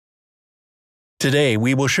Today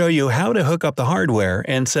we will show you how to hook up the hardware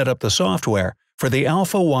and set up the software for the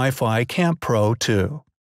Alfa Wi-Fi Camp Pro 2.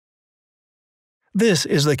 This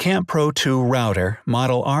is the Camp Pro 2 router,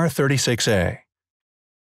 model R36A.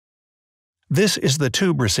 This is the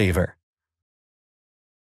tube receiver.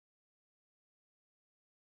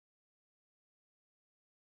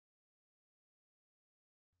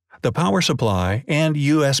 The power supply and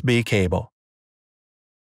USB cable.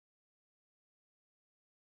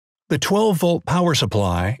 The 12-volt power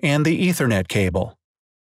supply and the Ethernet cable.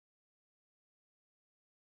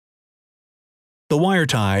 The wire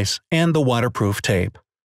ties and the waterproof tape.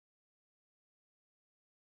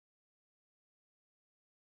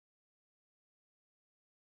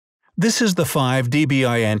 This is the 5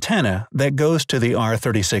 dBi antenna that goes to the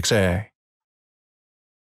R36A.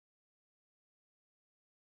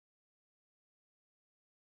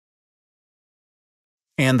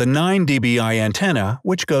 And the 9 dBi antenna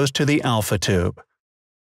which goes to the Alpha tube.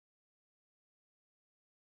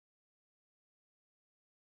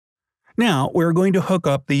 Now we're going to hook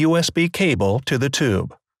up the USB cable to the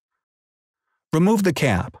tube. Remove the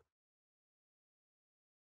cap.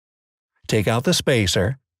 Take out the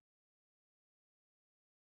spacer.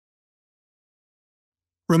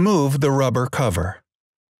 Remove the rubber cover.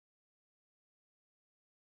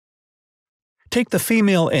 Take the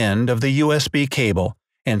female end of the USB cable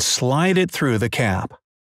and slide it through the cap.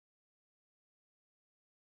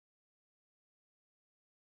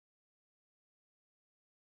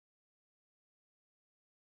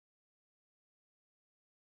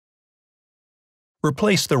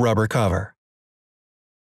 Replace the rubber cover.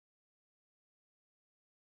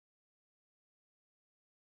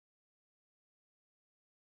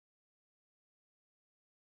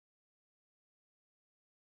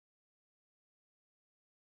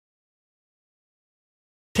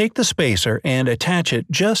 Take the spacer and attach it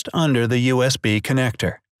just under the USB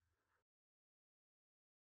connector.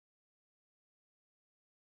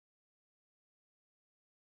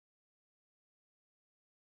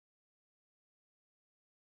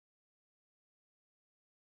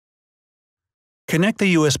 Connect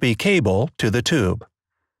the USB cable to the tube.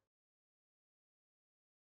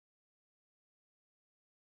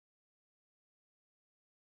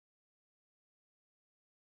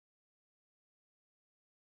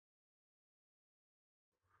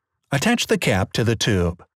 Attach the cap to the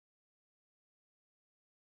tube.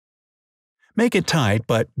 Make it tight,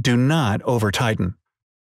 but do not over-tighten.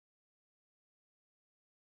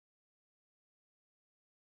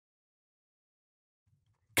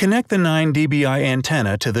 Connect the 9 dBi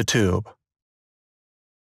antenna to the tube.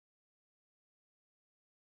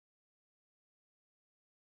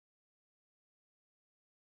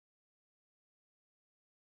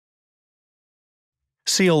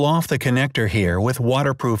 Seal off the connector here with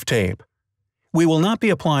waterproof tape. We will not be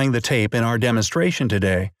applying the tape in our demonstration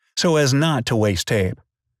today, so as not to waste tape.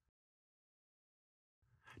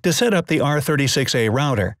 To set up the R36A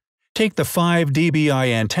router, take the 5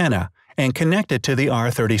 dBi antenna and connect it to the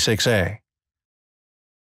R36A.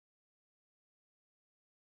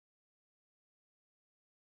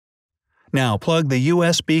 Now plug the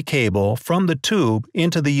USB cable from the tube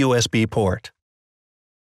into the USB port.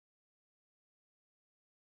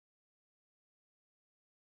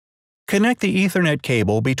 Connect the Ethernet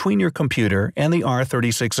cable between your computer and the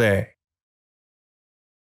R36A.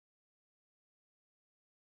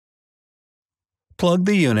 Plug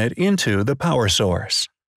the unit into the power source.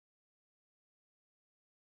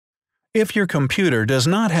 If your computer does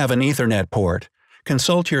not have an Ethernet port,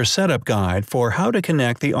 consult your setup guide for how to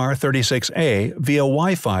connect the R36A via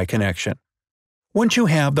Wi-Fi connection. Once you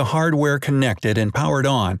have the hardware connected and powered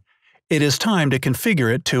on, it is time to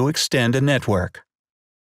configure it to extend a network.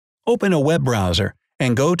 Open a web browser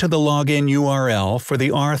and go to the login URL for the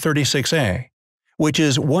R36A, which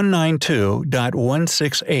is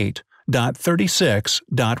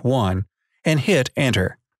 192.168.36.1, and hit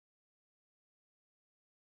Enter.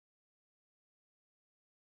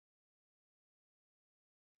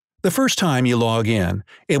 The first time you log in,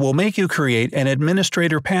 it will make you create an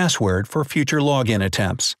administrator password for future login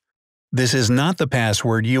attempts. This is not the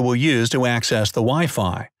password you will use to access the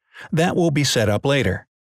Wi-Fi. That will be set up later.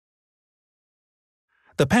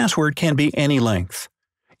 The password can be any length.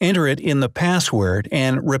 Enter it in the password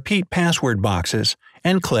and repeat password boxes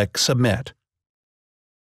and click Submit.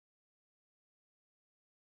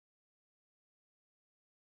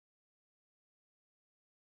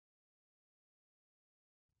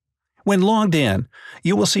 When logged in,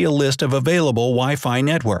 you will see a list of available Wi-Fi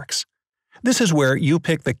networks. This is where you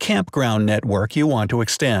pick the campground network you want to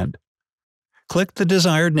extend. Click the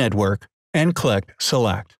desired network and click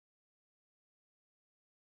Select.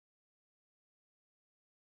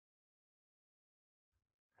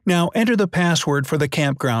 Now enter the password for the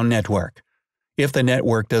campground network. If the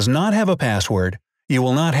network does not have a password, you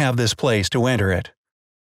will not have this place to enter it.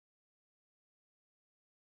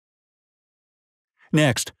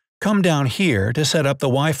 Next, come down here to set up the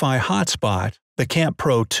Wi-Fi hotspot the Camp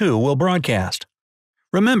Pro 2 will broadcast.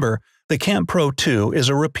 Remember, the Camp Pro 2 is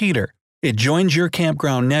a repeater. It joins your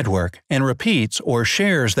campground network and repeats or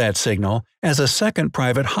shares that signal as a second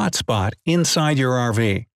private hotspot inside your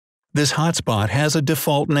RV. This hotspot has a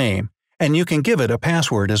default name, and you can give it a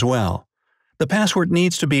password as well. The password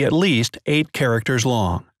needs to be at least 8 characters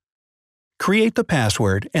long. Create the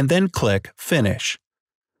password and then click Finish.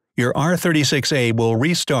 Your R36A will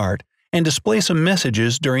restart and display some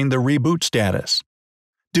messages during the reboot status.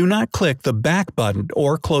 Do not click the back button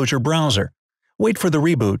or close your browser. Wait for the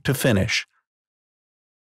reboot to finish.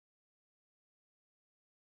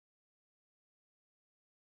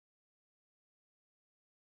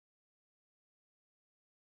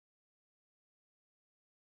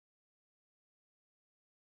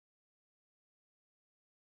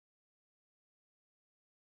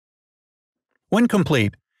 When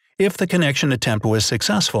complete, if the connection attempt was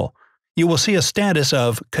successful, you will see a status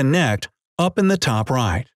of Connect up in the top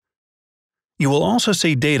right. You will also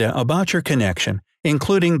see data about your connection,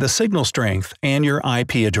 including the signal strength and your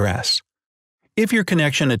IP address. If your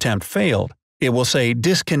connection attempt failed, it will say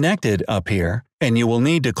Disconnected up here, and you will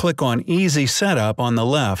need to click on Easy Setup on the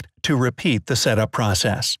left to repeat the setup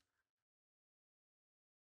process.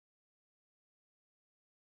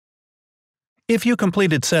 If you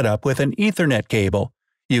completed setup with an Ethernet cable,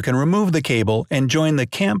 you can remove the cable and join the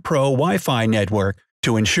Camp Pro Wi-Fi network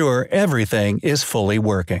to ensure everything is fully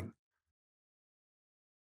working.